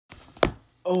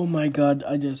Oh my god,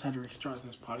 I just had to restart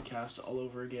this podcast all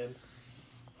over again.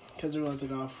 Because I realized I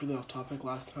got really off topic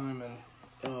last time,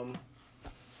 and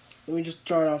let me just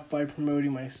start off by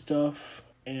promoting my stuff,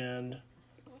 and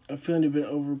I'm feeling a bit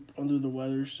under the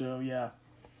weather, so yeah.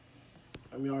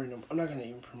 I mean, already know, I'm not going to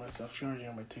even promote myself, you already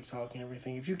know my TikTok and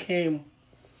everything. If you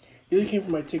either came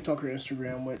from my TikTok or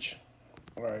Instagram, which,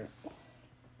 alright,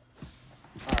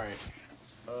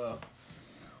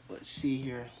 let's see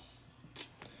here.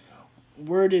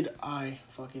 Where did I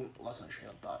fucking lost my train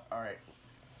of thought? Alright.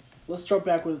 Let's start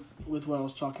back with what I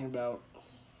was talking about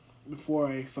before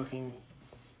I fucking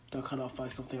got cut off by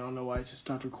something. I don't know why I just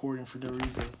stopped recording for no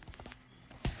reason.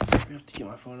 I have to keep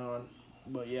my phone on.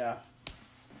 But yeah.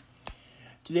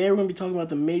 Today we're going to be talking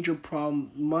about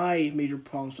my major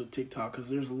problems with TikTok, because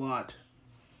there's a lot.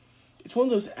 It's one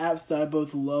of those apps that I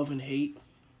both love and hate.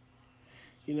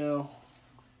 You know,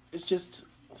 it's just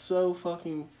so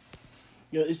fucking...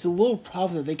 it's a little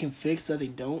problem that they can fix that they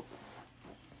don't.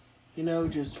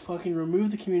 Just fucking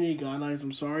remove the community guidelines.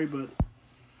 I'm sorry, but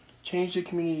change the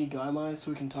community guidelines so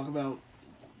we can talk about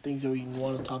things that we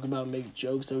want to talk about, make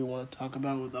jokes that we want to talk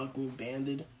about without being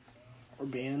banned.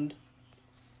 Because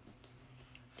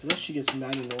that shit gets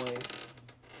mad annoying.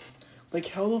 Like,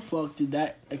 how the fuck did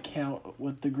that account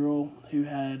with the girl who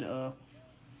had, the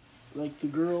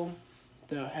girl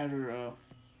that had her, it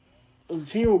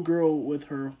was a 10-year-old girl with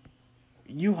her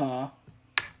Yuha.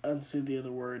 I didn't say the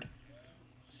other word.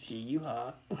 See,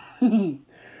 Yuha.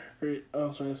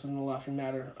 Oh, sorry, this isn't a laughing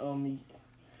matter.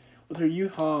 With her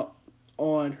Yuha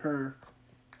on her,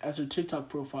 as her TikTok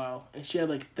profile, and she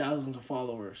had, thousands of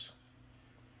followers.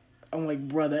 I'm like,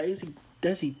 bruh,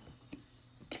 that's a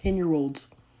 10-year-old's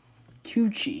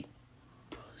coochie.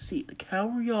 See, how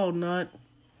are y'all not...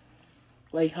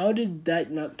 how did that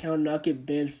account not get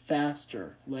banned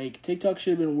faster? TikTok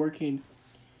should have been working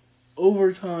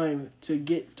overtime to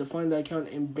find that account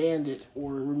and ban it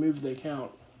or remove the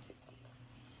account.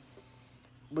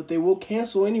 But they will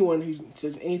cancel anyone who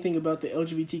says anything about the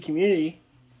LGBT community.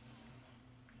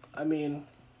 I mean,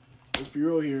 let's be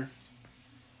real here.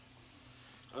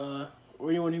 Or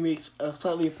anyone who makes a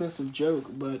slightly offensive joke,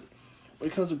 but when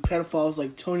it comes to pedophiles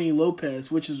like Tony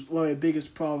Lopez, which is one of my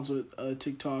biggest problems with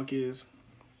TikTok is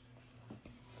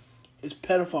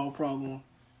pedophile problem.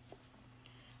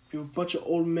 You have a bunch of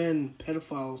old men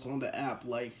pedophiles on the app,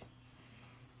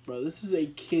 bro, this is a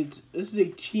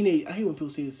teenage, I hate when people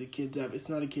say this is a kid's app. It's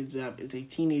not a kid's app, it's a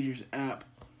teenager's app.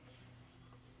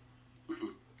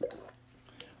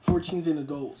 For teens and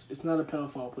adults. It's not a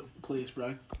pedophile place,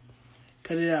 bro.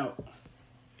 Cut it out.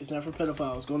 It's not for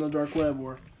pedophiles. Go on the dark web,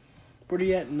 or better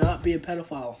yet, not be a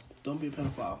pedophile. Don't be a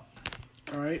pedophile.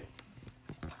 Alright?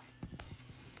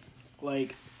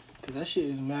 Because that shit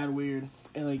is mad weird.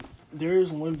 And,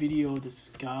 there's one video of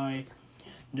this guy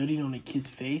nutting on a kid's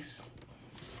face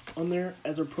on there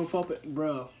as a profile, but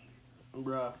bruh.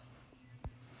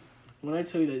 When I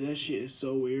tell you that shit is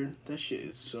so weird, that shit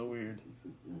is so weird.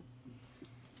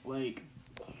 I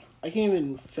can't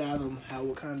even fathom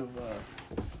what kind of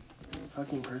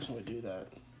fucking person would do that.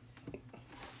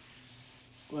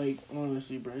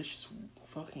 Honestly, bro, it's just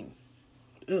fucking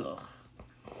ugh.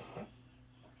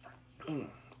 I'm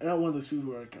not one of those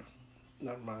people where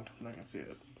never mind, I'm not gonna say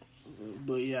it.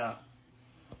 But yeah.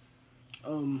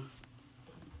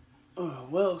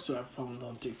 What else do I have problems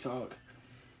on TikTok?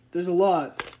 There's a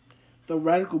lot. The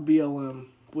radical BLM,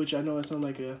 which I know I sound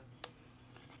like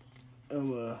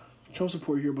I'm a Trump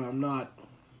supporter here, but I'm not.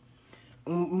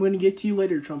 I'm gonna get to you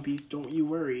later, Trumpies. Don't you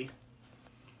worry.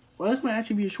 Well, this might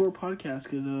actually be a short podcast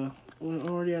because we're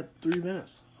already at 3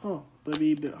 minutes. Huh? That'd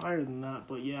be a bit higher than that,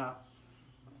 but yeah.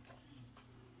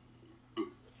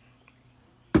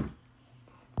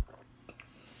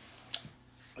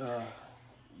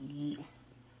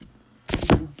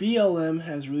 BLM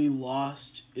has really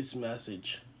lost its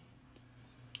message.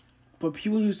 But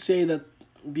people who say that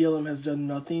BLM has done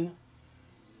nothing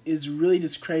is really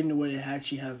discrediting what it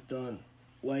actually has done.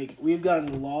 We've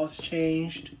gotten laws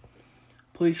changed,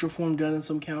 police reform done in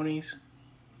some counties.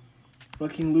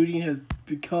 Fucking looting has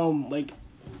become,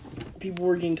 people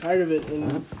were getting tired of it,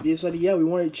 and they decided, yeah, we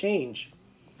want to change.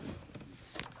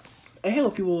 I hate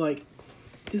when people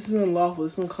this is unlawful,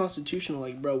 this is unconstitutional.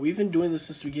 Bro, we've been doing this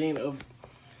since the beginning of,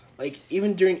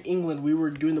 even during England, we were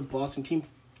doing the Boston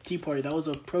Tea Party. That was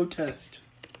a protest.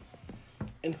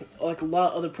 And, a lot of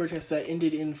other protests that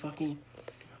ended in fucking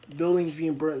buildings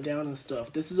being burnt down and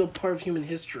stuff. This is a part of human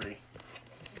history.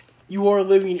 You are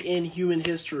living in human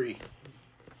history.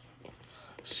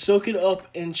 Soak it up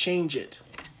and change it.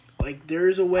 There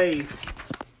is a way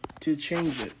to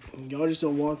change it. Y'all just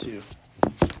don't want to.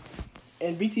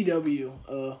 And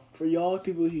BTW, for y'all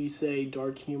people who say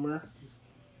dark humor,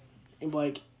 and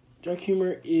like, dark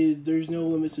humor is, there's no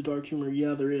limits to dark humor.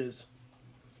 Yeah, there is.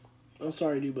 I'm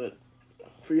sorry, dude, but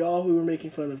for y'all who were making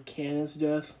fun of Cannon's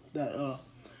death, that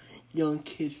young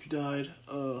kid who died,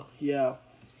 yeah,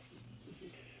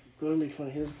 really making fun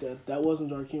of his death. That wasn't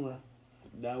dark humor.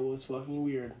 That was fucking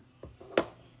weird.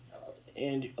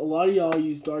 And a lot of y'all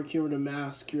use dark humor to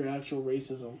mask your actual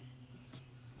racism.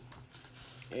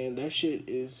 And that shit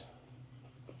is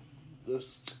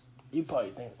just, you probably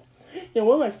think. Yeah,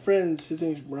 one of my friends, his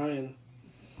name's Brian,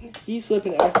 he slipped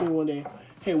and asked me one day,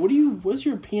 hey, what's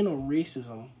your opinion on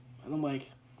racism? And I'm like,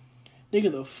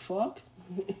 nigga, the fuck?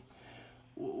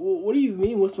 What do you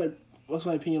mean, what's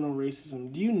my opinion on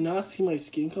racism? Do you not see my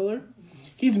skin color?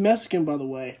 He's Mexican, by the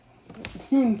way.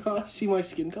 Do you not see my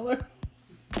skin color?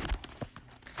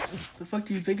 The fuck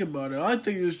do you think about it? I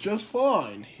think it's just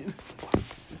fine.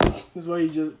 That's why you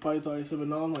just probably thought I said, but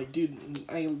now I'm like, dude,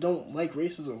 I don't like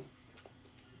racism.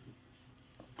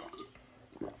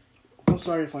 I'm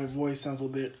sorry if my voice sounds a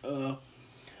little bit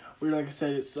weird. Like I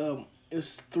said,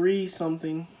 it's 3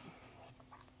 something.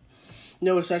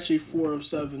 No, it's actually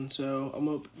 4:07, so I'm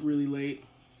up really late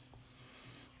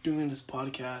doing this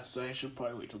podcast. So I should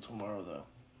probably wait till tomorrow,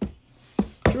 though.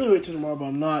 I should really wait till tomorrow, but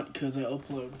I'm not, because I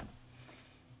upload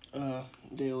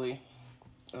daily.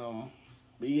 But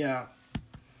yeah,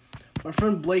 my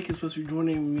friend Blake is supposed to be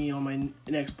joining me on my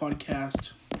next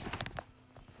podcast.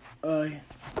 We're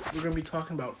gonna be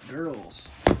talking about girls,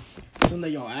 something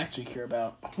that y'all actually care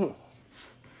about.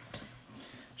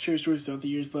 Share stories throughout the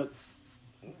years, but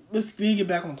let's get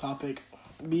back on topic.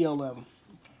 BLM.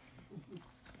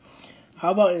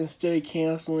 How about instead of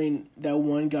canceling that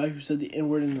one guy who said the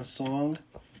N-word in a song,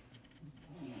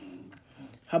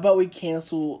 how about we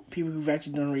cancel people who've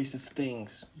actually done racist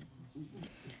things?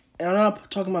 And I'm not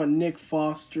talking about Nick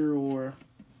Foster or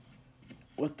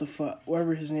what the fuck,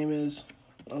 whatever his name is.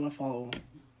 I'm gonna follow him.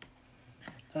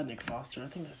 Not Nick Foster, I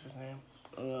think that's his name.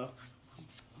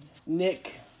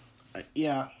 Nick.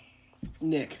 Yeah,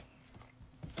 Nick.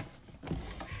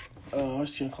 I'm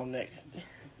just gonna call him Nick.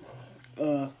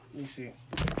 Let me see.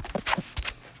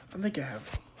 I think I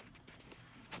have.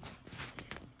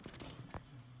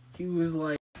 He was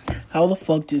like, how the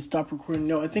fuck did it stop recording?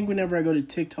 No, I think whenever I go to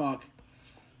TikTok,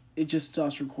 it just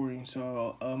stops recording,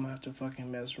 so I'm gonna have to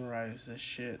fucking mesmerize this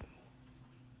shit.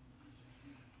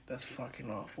 That's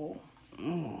fucking awful.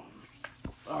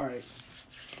 Alright.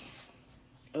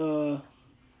 Well,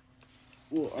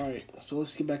 alright, so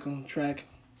let's get back on track.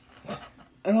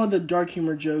 I know the dark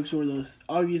humor jokes or those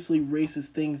obviously racist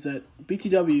things that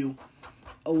BTW,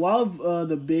 a lot of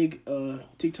the big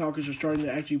TikTokers are starting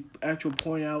to actually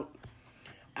point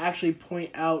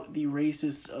out the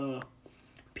racist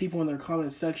people in their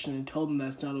comment section and tell them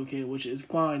that's not okay, which is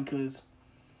fine, because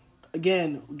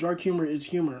again, dark humor is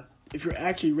humor. If you're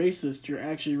actually racist, you're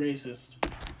actually racist.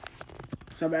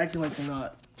 Stop acting like you're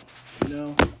not. You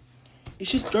know?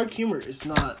 It's just dark humor. It's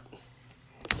not.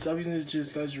 Stop using it to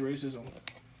disguise your racism.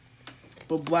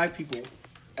 But black people,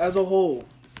 as a whole,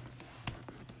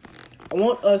 I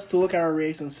want us to look at our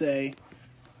race and say,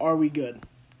 are we good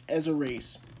as a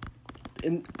race?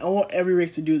 And I want every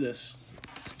race to do this.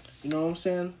 You know what I'm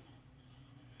saying?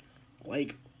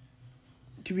 Like,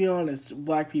 to be honest,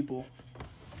 black people,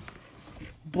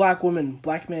 black women,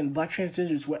 black men, black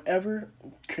transgenders, whatever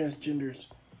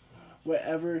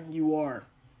you are,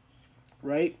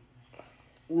 right?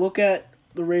 Look at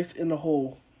the race in the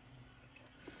whole.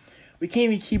 We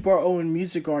can't even keep our own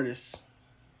music artists,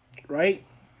 right?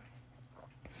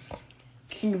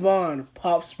 King Von,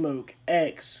 Pop Smoke,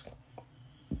 X,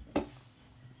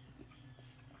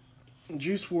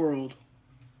 Juice WRLD.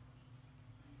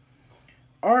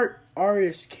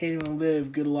 Artists can't even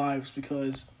live good lives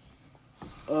because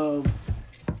of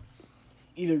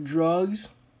either drugs,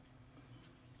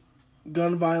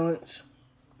 gun violence,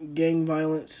 gang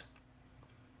violence,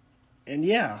 and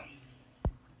yeah.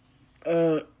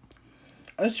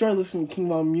 I started listening to King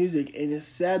Von music, and it's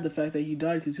sad the fact that he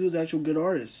died because he was actually a good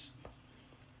artist.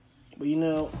 But you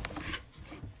know,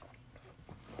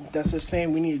 that's just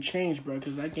saying we need to change, bro,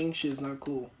 because that gang shit is not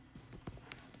cool.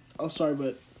 I'm sorry,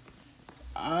 but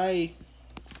I'm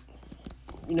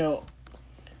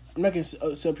not going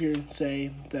to sit up here and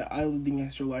say that I lived the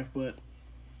gangster life, but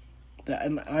that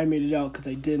I made it out because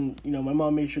I didn't. You know, my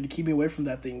mom made sure to keep me away from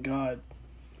that, thank God.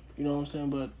 You know what I'm saying?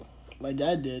 But my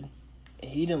dad did, and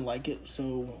he didn't like it,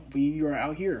 so we are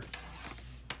out here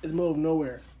in the middle of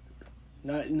nowhere.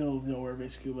 Not in the middle of nowhere,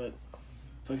 basically, but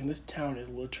fucking this town is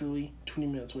literally 20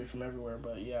 minutes away from everywhere,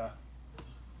 but yeah.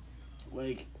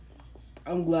 Like,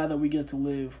 I'm glad that we get to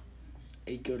live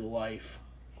a good life.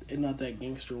 and not that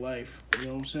gangster life. You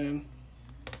know what I'm saying?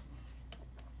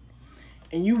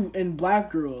 And black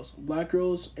girls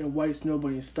and white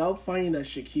snowbunnies, stop finding that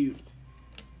shit cute,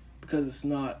 because it's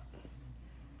not.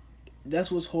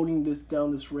 That's what's holding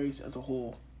this race as a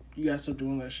whole. You gotta stop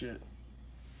doing that shit.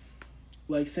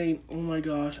 Like saying, "Oh my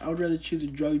gosh, I would rather choose a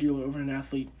drug dealer over an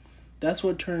athlete." That's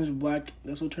what turns not black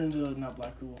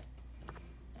people,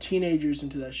 teenagers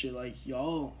into that shit. Like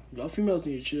y'all females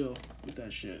need to chill with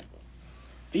that shit.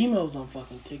 Females on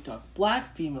fucking TikTok,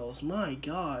 black females, my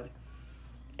god.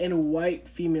 And white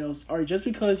females. Alright, just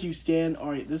because you stand,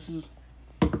 alright, this is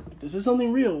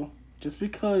something real. Just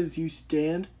because you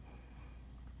stand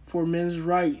for men's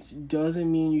rights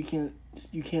doesn't mean you can't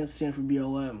stand for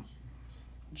BLM.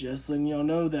 Just letting y'all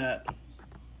know that.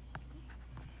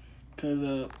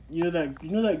 Cause you know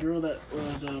that girl that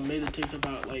was made the TikTok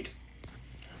about, like,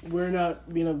 we're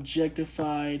not being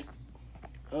objectified.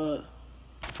 Fuck.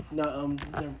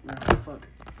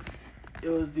 It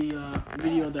was the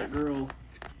video of that girl.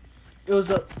 It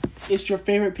was It's Your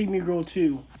Favorite Pygmy Girl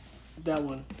 2. That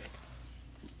one.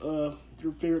 Your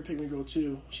Favorite Pygmy Girl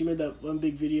 2. She made that one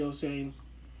big video saying,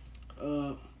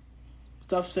 stop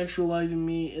sexualizing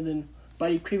me, and then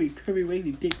body curvy,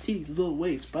 wavy, big titties, little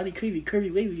waist. Body curvy,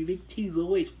 wavy, big titties,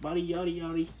 little waist. Body yada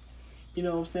yada. You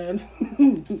know what I'm saying?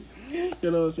 You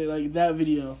know what I'm saying? Like that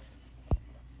video.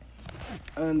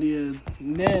 And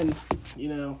then, you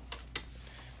know,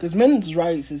 because men's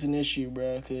rights is an issue,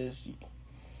 bro. Because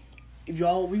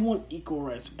we want equal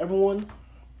rights.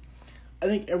 I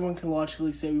think everyone can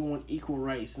logically say we want equal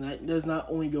rights. And that does not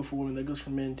only go for women, that goes for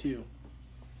men too.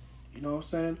 You know what I'm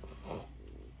saying?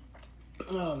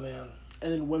 Oh, man.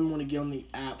 And then women want to get on the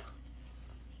app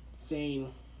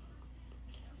saying,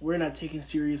 we're not taken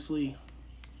seriously.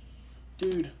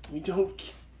 Dude, we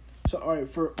don't. So, alright,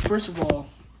 first of all,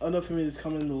 I don't know if you made this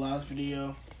comment in the last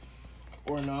video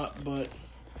or not, but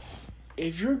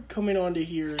if you're coming onto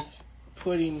here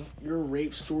putting your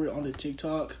rape story onto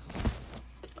TikTok,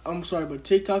 I'm sorry, but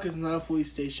TikTok is not a police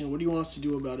station. What do you want us to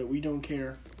do about it? We don't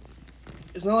care.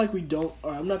 It's not like we don't,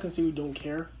 or I'm not going to say we don't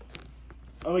care.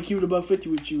 I'm going to keep it above 50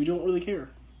 with you. We don't really care.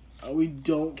 We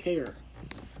don't care.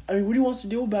 I mean, what do you want us to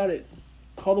do about it?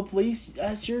 Call the police?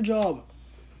 That's your job.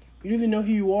 You don't even know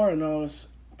who you are, an anonymous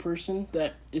person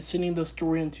that is sending the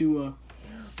story into a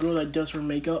girl that does her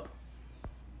makeup.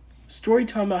 Story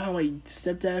time about how my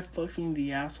stepdad fucked me in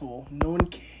the asshole. No one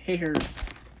cares.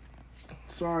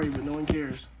 Sorry, but no one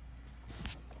cares.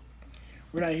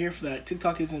 We're not here for that.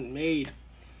 TikTok isn't made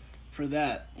for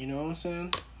that. You know what I'm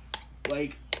saying?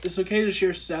 Like, it's okay to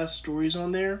share sad stories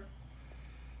on there,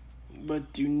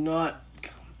 but do not.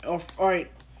 Oh, alright.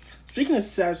 Speaking of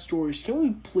sad stories, can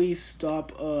we please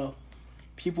stop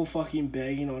people fucking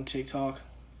begging on TikTok?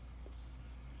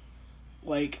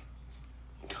 Like,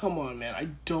 come on, man.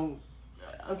 I'm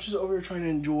just over here trying to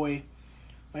enjoy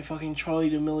my fucking Charlie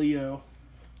D'Amelio,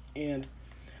 and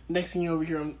next thing you know, over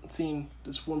here, I'm seeing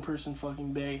this one person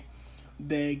fucking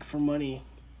beg for money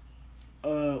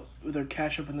with their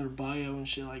Cash App in their bio and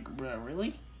shit. Like, bruh,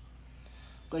 really?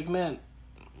 Like, man,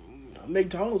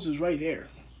 McDonald's is right there.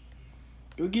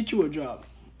 It'll get you a job.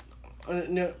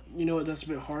 No, you know what? That's a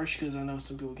bit harsh because I know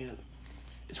some people get.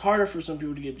 It's harder for some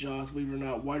people to get jobs, believe it or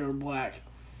not, white or black,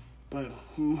 but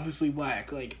mostly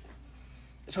black. Like,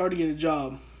 it's hard to get a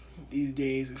job these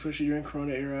days, especially during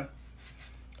Corona era.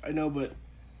 I know, but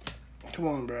come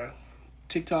on, bro.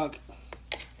 TikTok,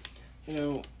 you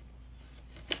know,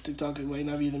 TikTok might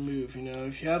not be the move. You know,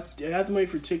 if you have the money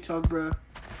for TikTok, bro,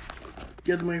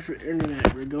 you have the money for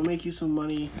internet, bro. Go make you some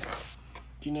money.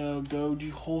 You know, go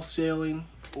do wholesaling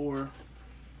or,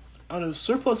 I don't know,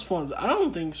 surplus funds. I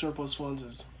don't think surplus funds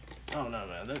is, I don't know,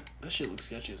 man. That shit looks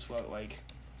sketchy as fuck. Like,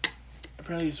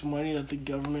 apparently it's money that the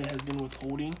government has been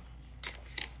withholding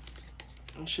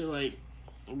and shit. Like,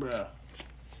 bruh.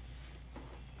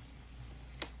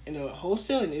 You know,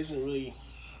 wholesaling isn't really,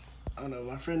 I don't know,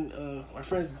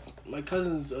 my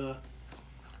cousin's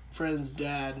friend's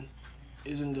dad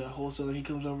is into wholesaling. He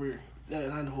comes over, not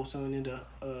into wholesaling, into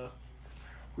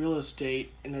real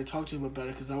estate, and I talked to him about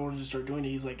it because I wanted to start doing it.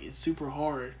 He's like, it's super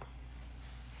hard.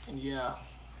 And yeah,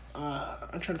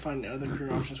 I'm trying to find other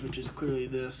career options, which is clearly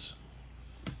this.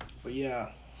 But yeah,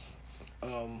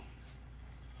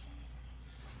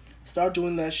 stop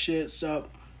doing that shit. Stop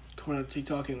coming on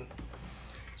TikTok and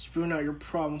spewing out your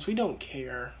problems. We don't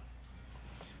care.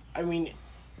 I mean,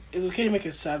 it's okay to make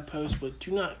a sad post, but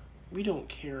we don't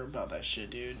care about that shit,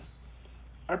 dude.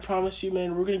 I promise you,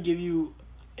 man, we're gonna give you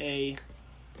a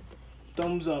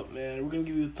thumbs up, man. We're gonna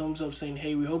give you a thumbs up saying,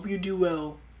 hey, we hope you do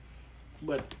well,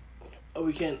 but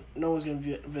we can't, no one's gonna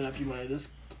vet up your money.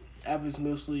 This app is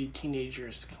mostly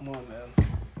teenagers. Come on, man.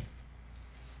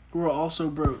 We're also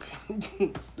broke.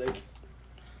 like,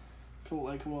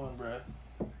 come on, bruh.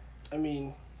 I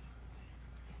mean,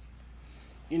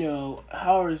 you know,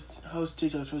 how is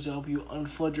TikTok supposed to help you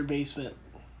unflood your basement?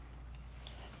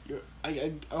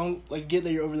 I don't like get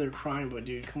that you're over there crying, but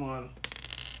dude, come on.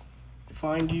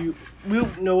 Find you. You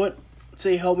know what?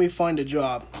 Say help me find a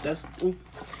job. That's what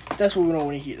we don't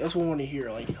want to hear. That's what we want to hear.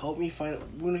 Like help me find.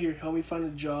 We want to hear help me find a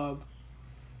job,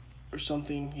 or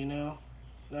something. You know,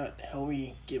 not help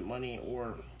me get money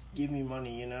or give me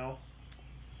money. You know.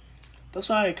 That's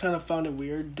why I kind of found it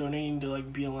weird donating to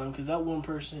like BLM, because that one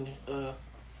person,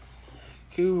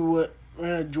 who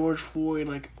ran a George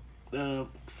Floyd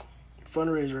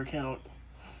fundraiser account,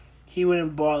 he went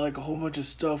and bought like a whole bunch of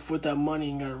stuff with that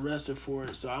money and got arrested for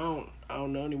it. So I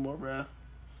don't know anymore, bruh.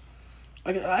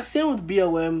 Like I stand with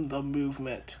BLM, the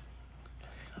movement.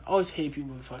 I always hate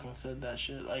people who fucking said that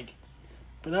shit. Like,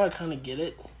 but now I kind of get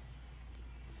it.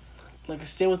 Like I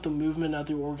stand with the movement, not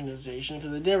the organization,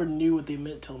 because I never knew what they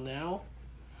meant till now.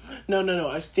 No.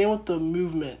 I stand with the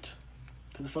movement,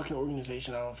 because the fucking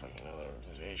organization. I don't fucking know the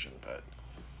organization, but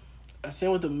I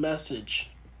stand with the message.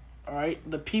 All right,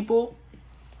 the people.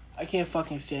 I can't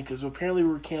fucking stand, because apparently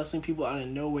we're canceling people out of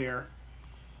nowhere.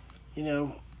 You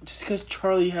know, just because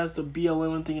Charlie has the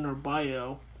BLM thing in her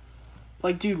bio.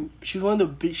 Like, dude, she's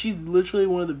literally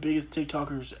one of the biggest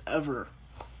TikTokers ever.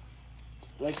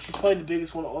 Like, she's probably the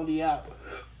biggest one on the app.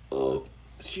 Oh,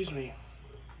 excuse me.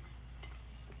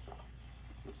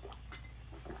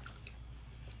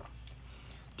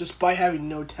 Despite having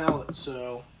no talent,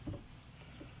 so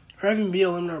her having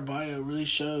BLM in her bio really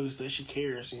shows that she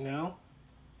cares, you know?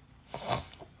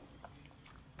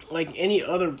 Like any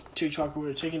other TikToker would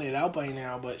have taken it out by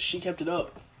now, but she kept it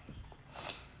up.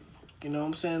 You know what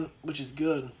I'm saying? Which is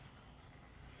good.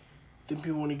 Then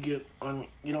people want to get on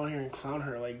here and clown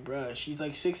her. Like, bruh, she's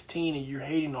like 16 and you're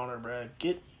hating on her, bruh.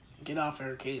 Get off of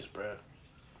her case, bruh.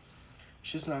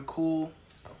 It's just not cool.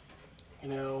 You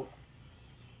know,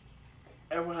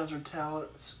 everyone has their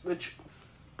talents. Which,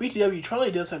 BTW,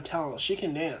 Charlie does have talent. She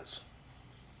can dance.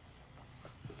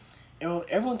 And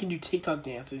everyone can do TikTok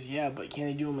dances, yeah, but can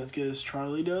they do them as good as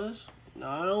Charlie does? No,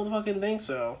 I don't fucking think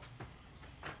so.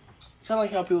 It's not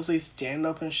like how people say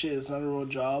stand-up and shit is not a real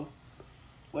job.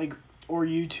 Like, or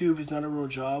YouTube is not a real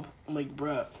job. I'm like,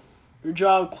 bruh, your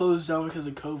job closed down because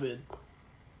of COVID.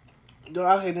 Don't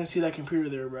act like I didn't see that computer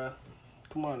there, bruh.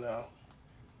 Come on now.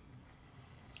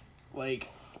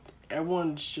 Like,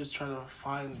 everyone's just trying to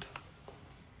find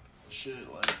shit,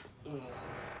 like,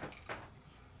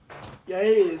 Yeah,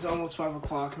 it's almost 5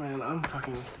 o'clock, man. I'm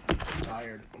fucking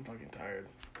tired.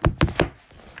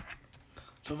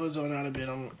 So if I zone out a bit,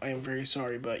 I am very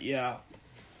sorry, but yeah.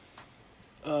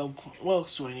 What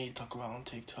else do I need to talk about on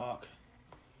TikTok?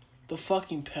 The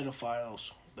fucking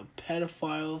pedophiles. The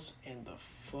pedophiles and the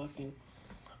fucking...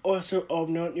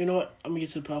 no, you know what? I'm gonna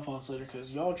get to the pedophiles later,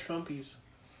 because y'all Trumpies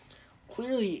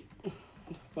clearly...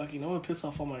 fucking, I'm gonna piss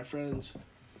off all my friends.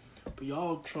 But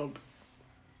y'all Trump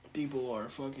people are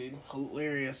fucking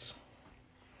hilarious.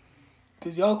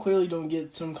 Because y'all clearly don't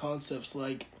get some concepts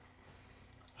like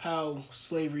how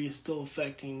slavery is still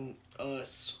affecting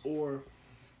us, or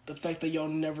the fact that y'all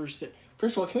never say...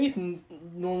 First of all, can we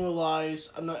normalize...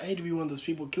 I hate to be one of those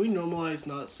people. Can we normalize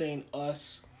not saying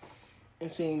us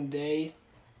and saying they?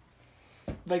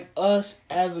 Like, us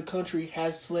as a country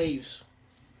had slaves.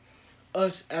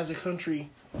 Us as a country...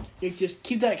 You just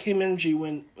keep that same energy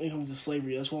when it comes to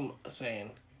slavery. That's what I'm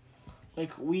saying.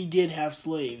 Like, we did have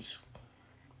slaves.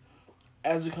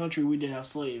 As a country, we did have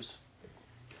slaves.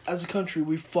 As a country,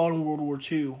 we fought in World War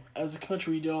II. As a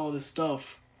country, we did all this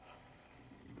stuff.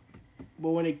 But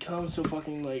when it comes to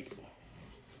fucking, like,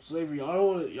 slavery, y'all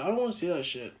don't want to say that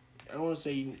shit. I don't want to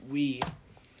say we.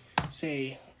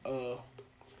 Say,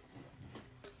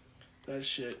 that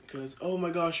shit. Because, oh my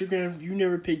gosh, you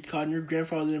never picked cotton. Your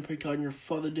grandfather didn't pick cotton. Your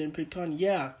father didn't pick cotton.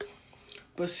 Yeah.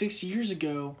 But 60 years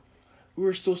ago, we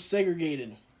were so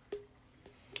segregated.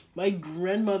 My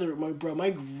grandmother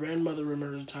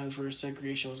remembers times where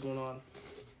segregation was going on.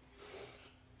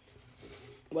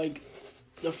 Like,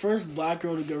 the first black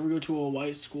girl to ever go to a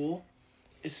white school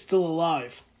is still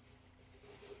alive.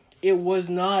 It was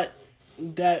not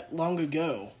that long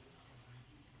ago.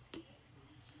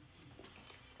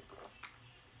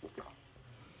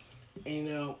 And, you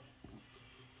know,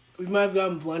 we might have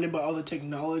gotten blinded by all the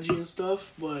technology and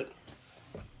stuff, but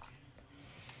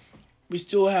we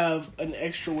still have an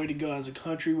extra way to go as a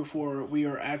country before we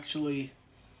are actually,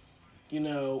 you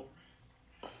know,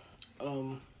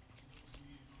 and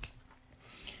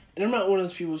I'm not one of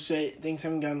those people who say things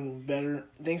haven't gotten better.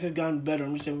 Things have gotten better.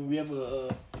 I'm just saying we have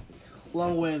a a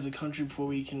long way as a country before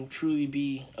we can truly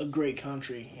be a great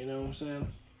country. You know what I'm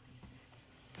saying?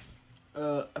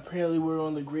 Apparently we're one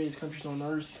of the greatest countries on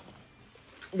earth.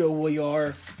 We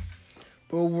are.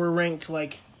 But we're ranked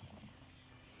like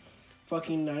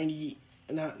fucking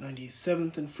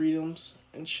 97th in freedoms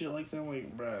and shit like that. I'm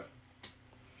like, bruh.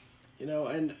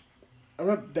 And I'm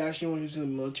not bashing anyone who's in the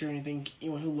military or anything,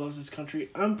 anyone who loves this country.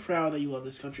 I'm proud that you love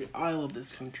this country. I love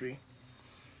this country.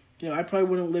 I probably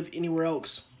wouldn't live anywhere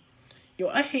else.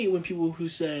 I hate when people who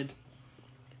said,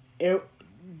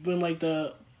 when like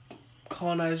the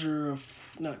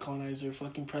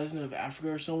fucking president of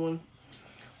Africa or someone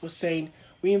was saying,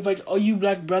 we invite all you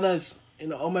black brothers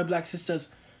and all my black sisters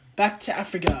back to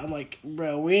Africa. I'm like,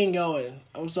 bro, we ain't going.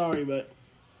 I'm sorry, but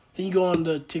then you go on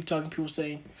the TikTok and people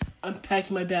saying, I'm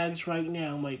packing my bags right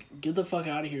now. I'm like, get the fuck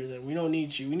out of here then. We don't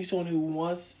need you. We need someone who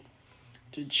wants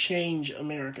to change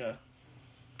America.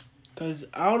 Because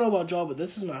I don't know about y'all, but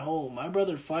this is my home. My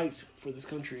brother fights for this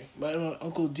country. My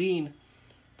Uncle Dean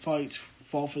fought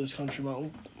for this country. All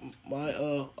my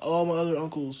other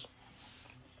uncles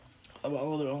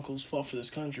fought for this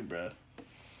country, bro.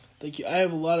 Thank you. I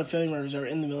have a lot of family members that are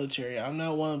in the military. I'm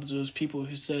not one of those people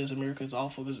who says America is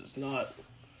awful, because it's not.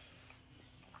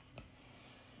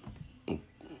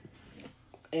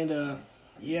 And,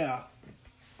 yeah.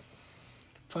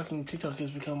 Fucking TikTok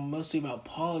has become mostly about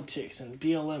politics and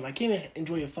BLM. I can't even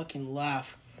enjoy a fucking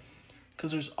laugh,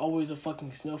 because there's always a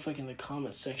fucking snowflake in the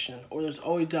comment section. Or there's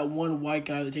always that one white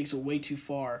guy that takes it way too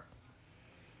far.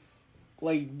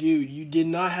 Like, dude, you did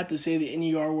not have to say the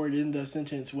NER word in the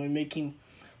sentence when making...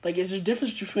 Like, is there a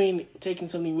difference between taking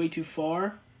something way too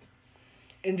far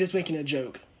and just making a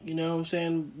joke? You know what I'm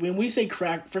saying? When we say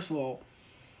crack, first of all,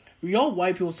 we all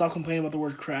white people stop complaining about the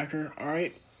word cracker,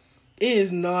 alright? It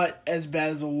is not as bad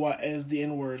as the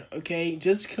N-word, okay?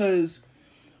 Just because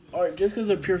of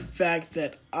the pure fact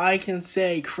that I can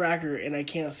say cracker and I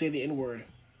can't say the N-word.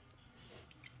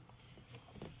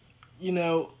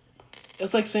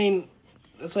 It's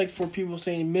like for people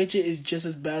saying midget is just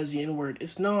as bad as the N-word.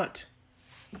 It's not.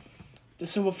 The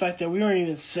simple fact that we aren't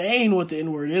even saying what the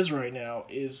N-word is right now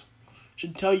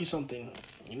should tell you something,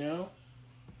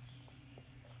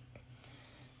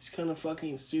 It's kind of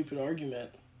fucking stupid argument.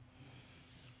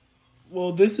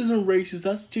 Well, this isn't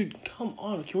racist. Dude, come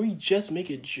on. Can we just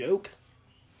make a joke?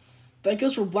 That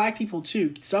goes for black people,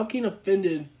 too. Stop getting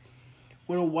offended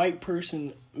when a white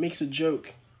person makes a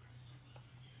joke.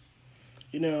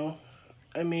 And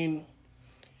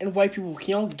white people, can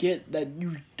y'all get that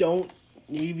you don't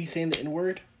need to be saying the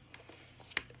N-word?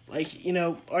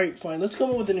 Alright, fine. Let's come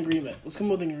up with an agreement.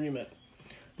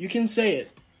 You can say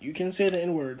it. You can say the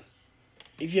N-word.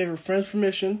 If you have your friend's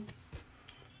permission,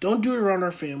 don't do it around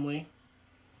our family.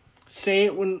 Say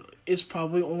it when it's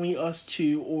probably only us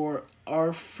two or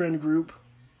our friend group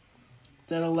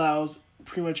that allows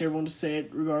pretty much everyone to say it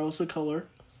regardless of color.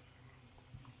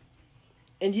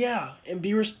 And yeah, and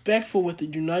be respectful with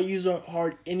it. Do not use a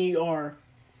hard NER.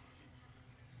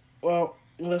 Well,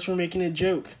 unless we're making a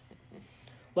joke.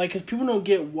 Because people don't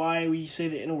get why we say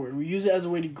the N-word. We use it as a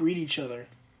way to greet each other.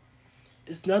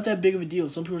 It's not that big of a deal.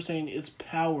 Some people are saying it's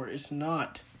power. It's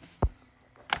not.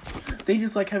 They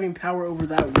just like having power over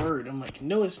that word. I'm like,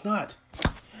 no, it's not.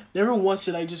 Never once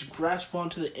did I just grasp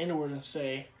onto the N-word and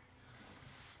say,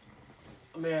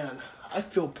 man, I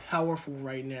feel powerful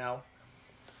right now.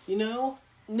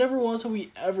 Never once have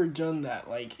we ever done that.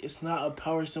 It's not a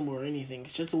power symbol or anything.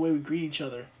 It's just the way we greet each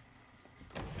other.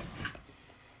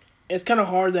 It's kind of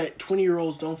hard that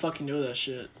 20-year-olds don't fucking know that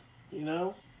shit.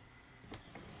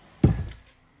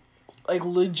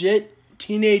 Legit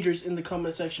teenagers in the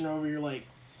comment section over here yeah,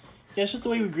 it's just the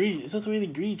way we greet it. It's not the way they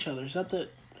greet each other. It's not the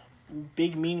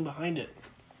big meaning behind it.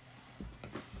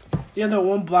 Yeah, that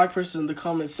one black person in the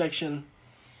comment section,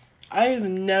 I have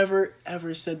never,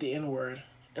 ever said the N-word.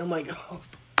 And I'm like, oh,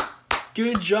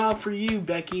 good job for you,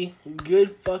 Becky.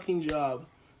 Good fucking job.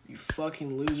 You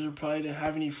fucking loser. Probably didn't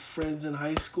have any friends in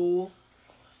high school.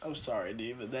 I'm sorry,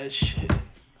 dude, but that shit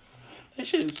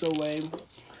is so lame.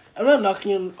 I'm not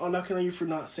knocking on you for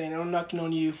not saying it. I'm knocking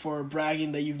on you for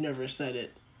bragging that you've never said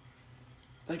it.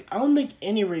 I don't think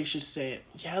any race should say it.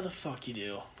 Yeah, the fuck you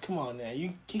do. Come on, man.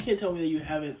 You can't tell me that you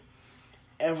haven't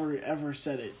ever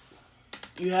said it.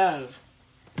 You have.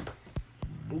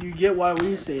 You get why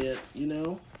we say it,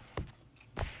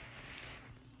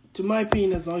 To my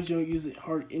opinion, as long as you don't use it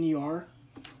hard NER,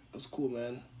 that's cool,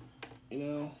 man.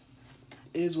 It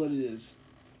is what it is.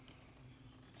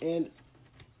 And,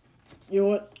 you know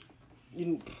what?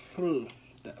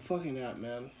 That fucking app,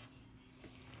 man.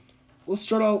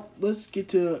 Let's get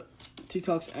to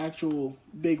TikTok's actual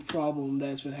big problem that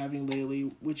it's been having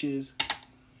lately, which is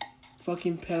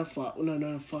fucking pedophile.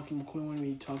 No, fucking quit when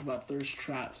we talk about thirst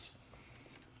traps.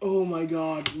 Oh my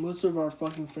god, most of our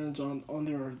fucking friends on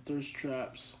there are thirst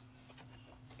traps.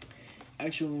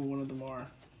 Actually, only one of them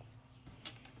are.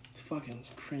 It's fucking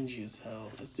cringy as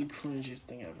hell. It's the cringiest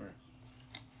thing ever.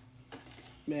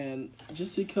 Man,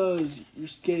 just because you're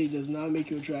skinny does not make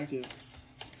you attractive.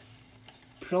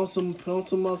 Put on some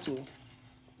muscle.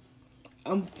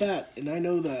 I'm fat, and I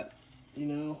know that. You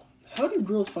know? How do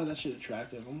girls find that shit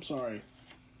attractive? I'm sorry.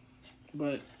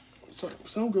 But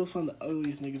some girls find the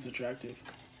ugliest niggas attractive.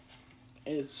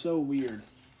 And it's so weird.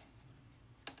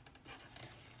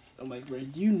 I'm like, Ray,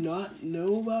 do you not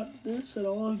know about this at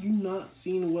all? Have you not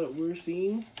seen what we're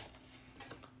seeing?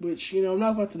 Which, you know, I'm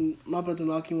not about to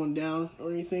knock anyone down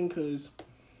or anything, because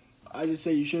I just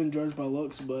say you shouldn't judge by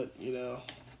looks, but, you know,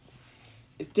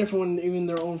 it's different when even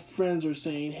their own friends are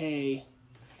saying, hey,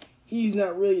 he's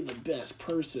not really the best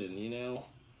person, you know?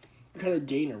 You're kind of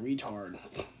dating a retard.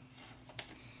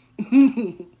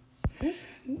 I'm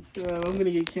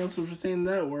gonna get canceled for saying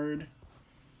that word.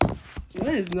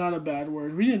 That is not a bad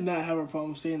word. We did not have a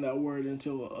problem saying that word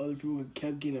until other people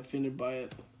kept getting offended by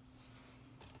it.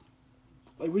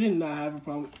 Like, we did not have a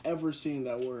problem ever saying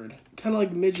that word. Kind of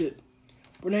like midget.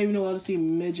 We're not even allowed to say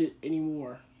midget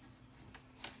anymore.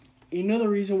 You know the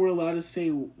reason we're allowed to say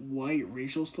white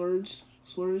racial slurs?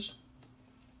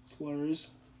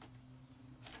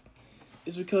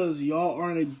 Is because y'all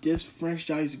aren't a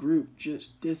disfranchised group,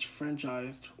 just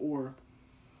disfranchised, or,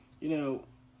 you know,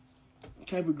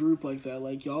 type of group like that.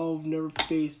 Like, y'all have never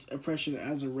faced oppression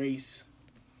as a race.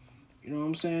 You know what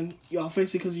I'm saying? Y'all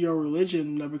face it because of your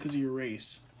religion, not because of your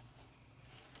race.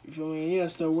 You feel me? And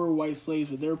yes, there were white slaves,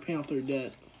 but they were paying off their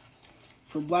debt.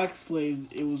 For black slaves,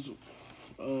 it was,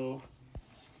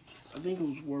 I think it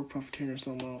was war profiteering or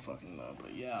something, I don't fucking know,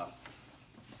 but yeah.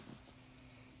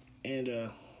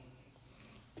 And,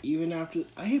 even after,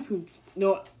 I hate people,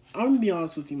 no, I'm gonna be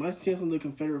honest with you, my stance on the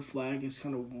Confederate flag is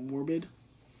kind of morbid,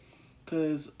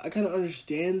 because I kind of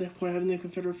understand the point of having the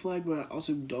Confederate flag, but I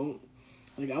also don't.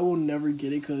 Like, I will never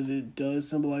get it, because it does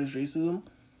symbolize racism,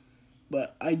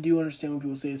 but I do understand when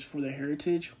people say it's for their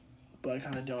heritage, but I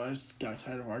kind of don't. I just got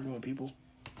tired of arguing with people.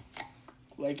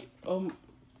 Like,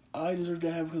 I deserve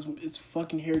to have it because it's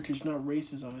fucking heritage, not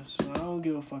racism. So I don't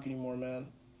give a fuck anymore, man.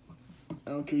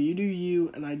 I don't care. You do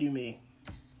you, and I do me.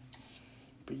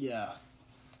 But yeah,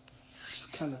 it's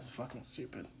kind of fucking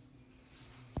stupid.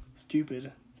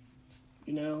 Stupid.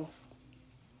 You know?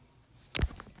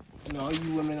 And all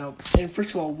you women out... And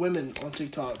first of all, women on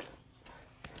TikTok.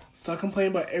 Stop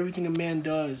complaining about everything a man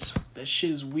does. That shit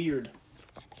is weird.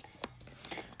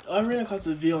 I ran across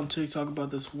a video on TikTok about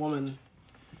this woman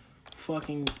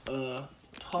fucking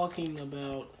talking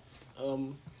about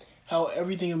how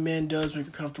everything a man does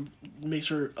makes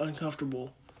her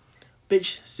uncomfortable.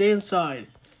 Bitch, stay inside.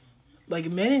 Like,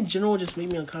 men in general just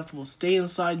make me uncomfortable. Stay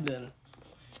inside then.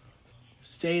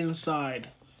 Stay inside.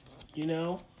 You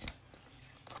know?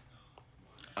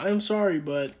 I'm sorry,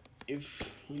 but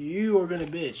if you are gonna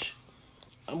bitch,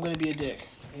 I'm gonna be a dick.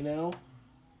 You know?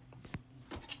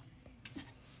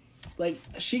 Like,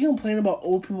 she complained about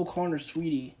old people calling her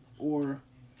sweetie. Or,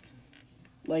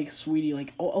 like, sweetie.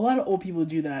 Like, a lot of old people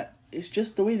do that. It's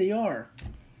just the way they are.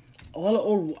 A lot of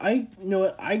old... I know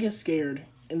what? I get scared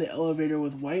in the elevator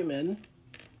with white men.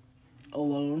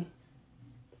 Alone.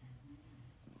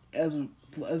 As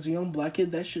a young black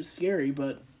kid, that shit's scary,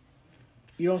 but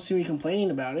you don't see me complaining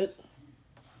about it.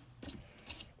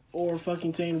 Or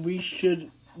fucking saying we should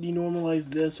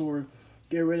denormalize this or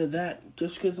get rid of that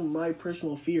just because of my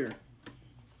personal fear.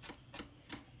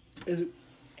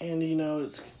 And, you know,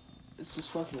 it's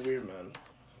just fucking weird, man.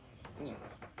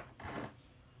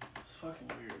 It's fucking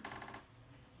weird.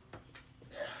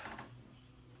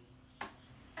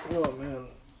 Oh, man.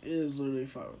 It is literally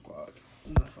 5 o'clock.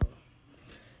 Not 5.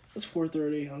 It's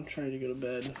 4:30. I'm trying to go to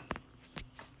bed.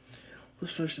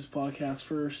 Let's finish this podcast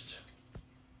first.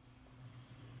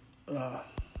 But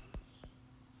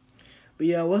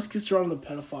yeah, let's get started on the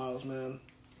pedophiles, man.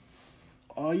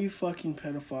 All you fucking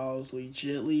pedophiles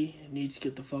legitly need to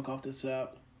get the fuck off this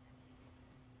app.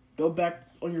 Go back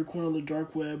on your corner of the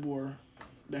dark web or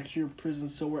back to your prison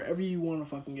cell, wherever you want to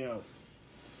fucking go.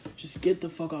 Just get the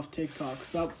fuck off TikTok.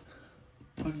 Stop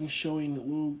fucking showing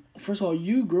little... First of all,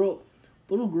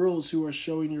 little girls who are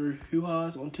showing your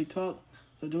hoo-has on TikTok,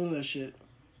 they're doing that shit.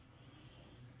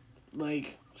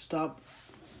 Like, stop.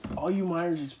 All you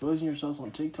minors exposing yourselves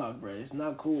on TikTok, bro. It's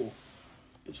not cool.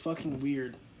 It's fucking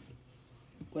weird.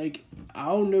 Like, I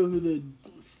don't know who the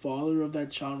father of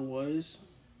that child was.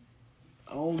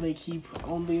 I don't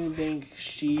even think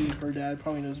her dad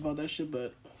probably knows about that shit,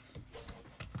 but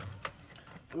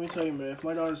Let me tell you, man, if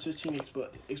my daughter's 15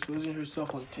 exposing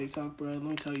herself on TikTok, bro, let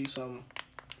me tell you something.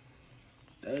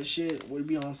 That shit would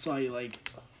be on site. Like,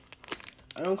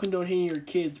 I don't condone hitting your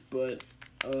kids, but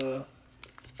I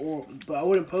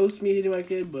wouldn't post me hitting my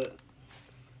kid, but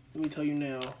let me tell you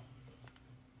now.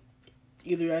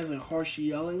 Either as a harsh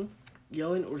yelling,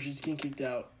 or she's getting kicked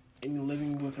out and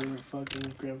living with her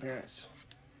fucking grandparents.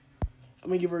 I'm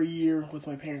gonna give her a year with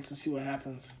my parents and see what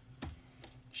happens.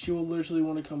 She will literally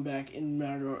want to come back in a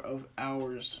matter of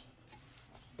hours.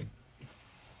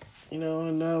 You know,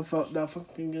 and now I'm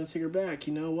fucking gonna take her back.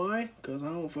 You know why? Because I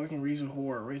don't fucking raise a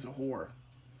whore.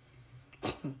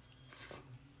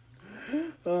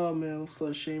 Oh man, I'm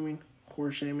slut shaming,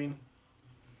 whore shaming.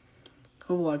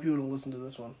 Hope a lot of people don't listen to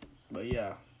this one. But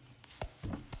yeah.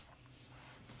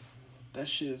 That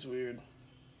shit is weird.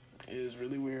 It is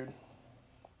really weird.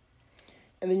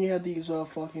 And then you have these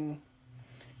fucking...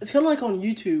 It's kind of like on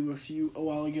YouTube a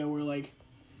while ago where, like,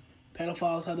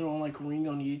 pedophiles had their own, like, ring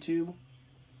on YouTube.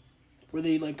 Where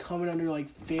they, like, comment under, like,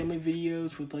 family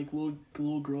videos with, like,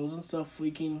 little girls and stuff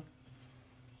leaking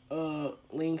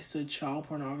links to child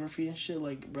pornography and shit.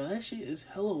 Like, bro, that shit is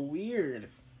hella weird.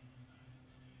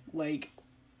 Like,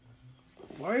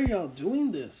 why are y'all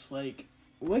doing this? Like,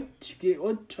 what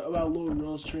about little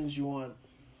girls turns you on?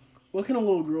 What can a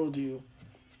little girl do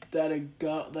that a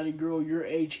girl your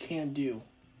age can't do?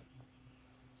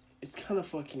 It's kind of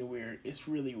fucking weird. It's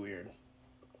really weird.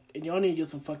 And y'all need to get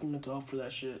some fucking mental health for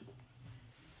that shit.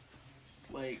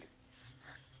 Like,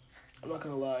 I'm not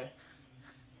gonna lie.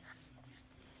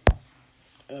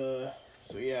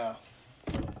 So yeah.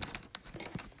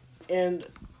 And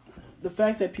the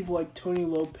fact that people like Tony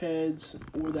Lopez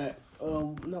or that,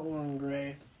 not Lauren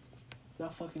Gray.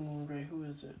 Not fucking Lauren Gray. Who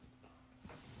is it?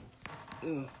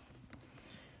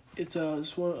 It's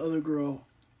this one other girl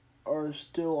are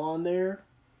still on there.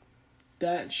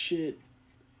 That shit,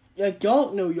 like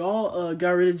y'all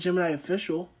got rid of Gemini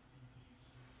Official.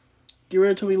 Get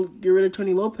rid of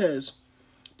Tony Lopez.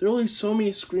 There are only so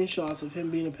many screenshots of him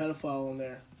being a pedophile on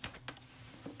there.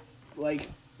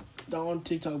 Like, not on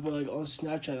TikTok, but like on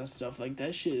Snapchat and stuff. Like,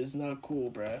 that shit is not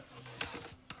cool, bruh.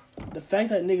 The fact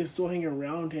that niggas still hanging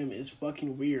around him is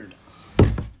fucking weird.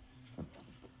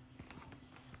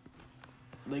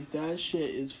 Like, that shit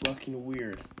is fucking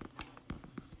weird.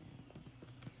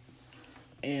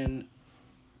 And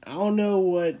I don't know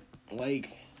what,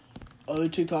 like, other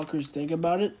TikTokers think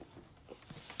about it.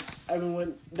 I haven't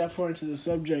went that far into the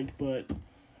subject, but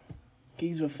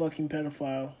he's a fucking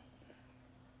pedophile.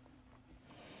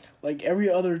 Like, every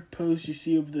other post you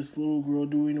see of this little girl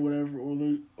doing whatever,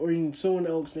 or even someone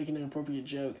else making an inappropriate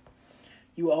joke,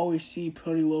 you always see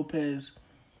Tony Lopez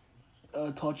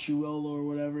taught you well or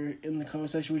whatever in the comment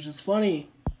section, which is funny.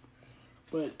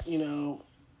 But, you know,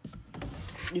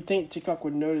 you'd think TikTok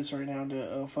would notice right now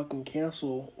to fucking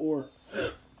cancel or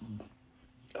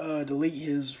delete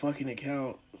his fucking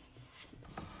account.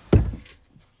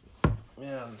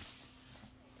 Man.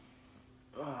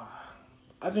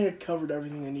 I think I covered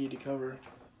everything I needed to cover.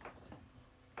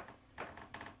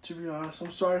 To be honest, I'm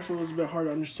sorry if it was a bit hard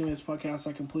to understand this podcast.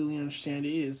 I completely understand.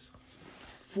 It is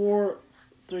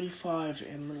 4:35,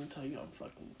 and let me tell you, I'm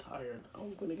fucking tired.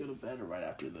 I'm gonna go to bed right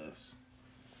after this.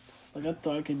 Like, I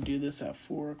thought I could do this at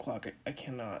 4 o'clock. I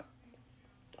cannot.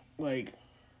 Like,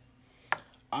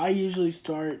 I usually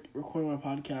start recording my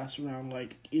podcast around,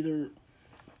 like, either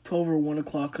 12 or 1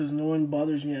 o'clock because no one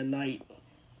bothers me at night.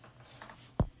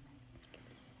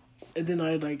 And then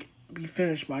I'd, like, be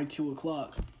finished by 2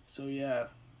 o'clock. So, yeah.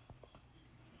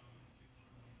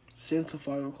 6 to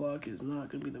 5 o'clock is not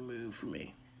going to be the move for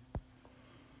me.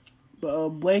 But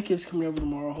Blake is coming over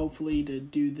tomorrow, hopefully, to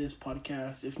do this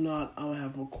podcast. If not, I'll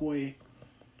have McCoy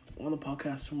on the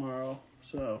podcast tomorrow.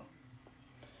 So,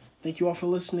 thank you all for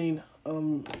listening.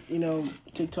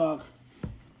 TikTok,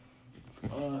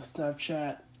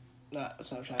 Snapchat, not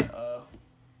Snapchat,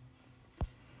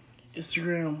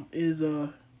 Instagram is,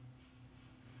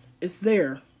 it's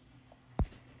there.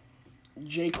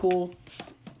 J. Cole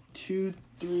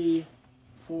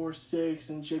 2346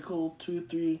 and J. Cole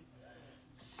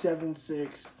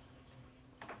 2376.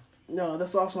 No,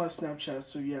 that's also on Snapchat.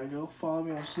 So yeah, go follow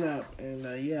me on Snap and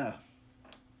yeah.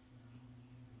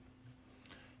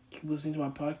 Keep listening to my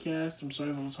podcast. I'm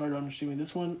sorry if it was hard to understand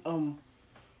this one.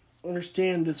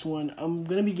 Understand this one. I'm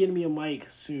gonna be getting me a mic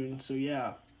soon. So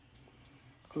yeah.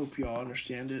 Hope y'all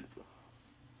understand it.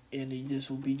 And this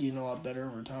will be getting a lot better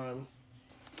over time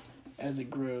as it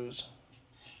grows.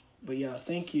 But yeah,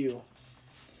 thank you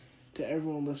to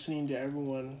everyone listening, to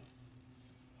everyone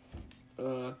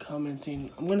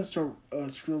commenting. I'm gonna start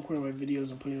screen recording my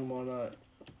videos and putting them on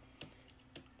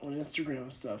Instagram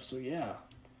and stuff. So yeah,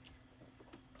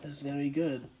 This is gonna be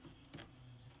good.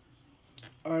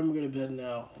 Alright, I'm gonna go to bed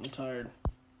now. I'm tired.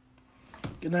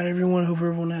 Good night, everyone. Hope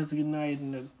everyone has a good night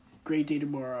and a great day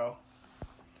tomorrow.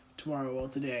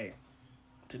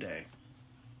 Today.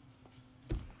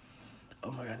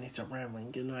 Oh my god, I need to stop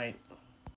rambling. Good night.